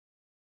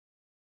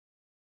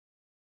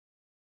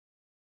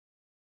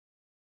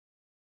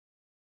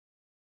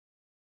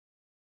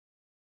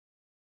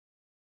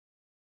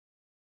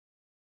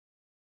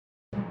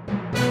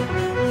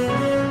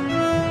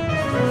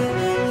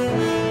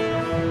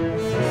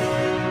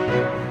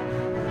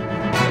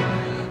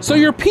So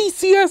you're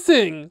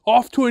PCSing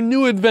off to a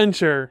new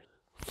adventure.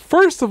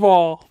 First of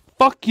all,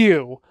 fuck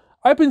you.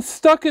 I've been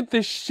stuck at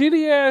this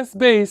shitty ass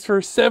base for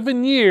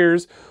 7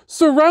 years,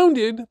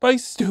 surrounded by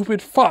stupid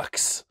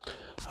fucks.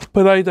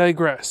 But I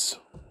digress.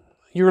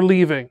 You're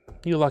leaving,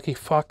 you lucky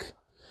fuck.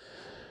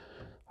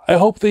 I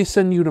hope they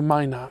send you to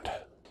Minot.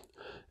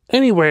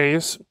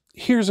 Anyways,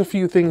 here's a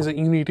few things that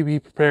you need to be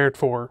prepared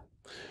for.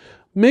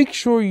 Make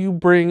sure you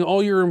bring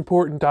all your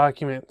important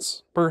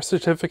documents, birth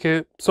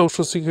certificate,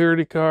 social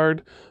security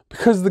card,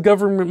 because the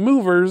government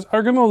movers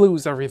are going to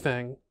lose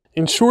everything.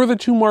 Ensure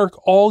that you mark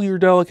all your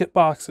delicate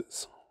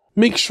boxes.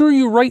 Make sure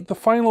you write the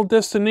final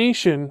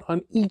destination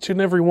on each and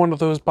every one of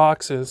those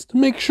boxes to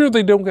make sure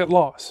they don't get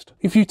lost.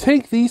 If you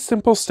take these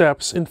simple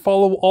steps and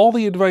follow all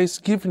the advice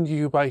given to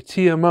you by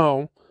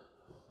TMO,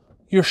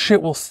 your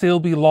shit will still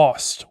be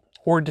lost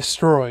or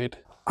destroyed.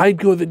 I'd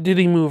go the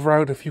Diddy move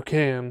route if you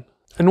can.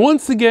 And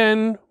once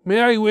again,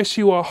 may I wish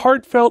you a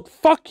heartfelt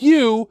fuck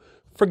you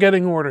for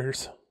getting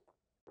orders.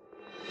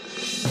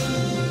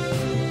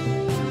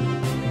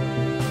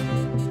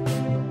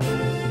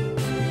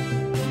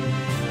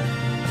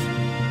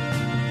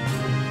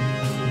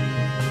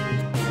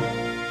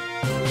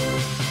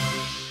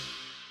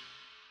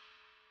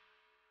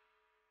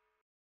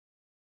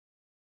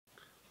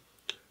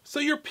 So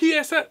you're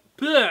PMSing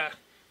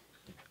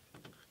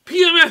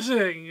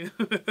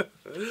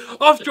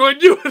off to a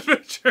new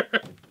adventure.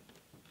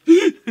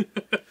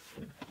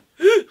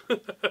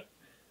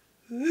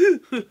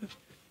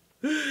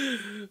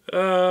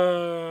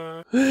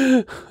 I'm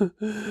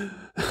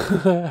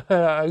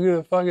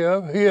gonna fuck it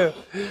up again.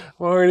 I'm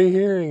already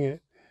hearing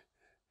it.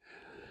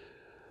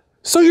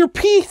 So you're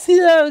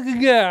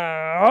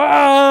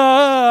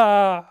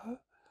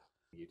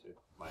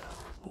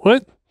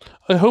What?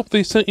 I hope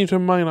they sent you to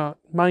Minot.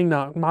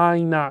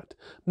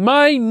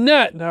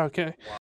 Okay.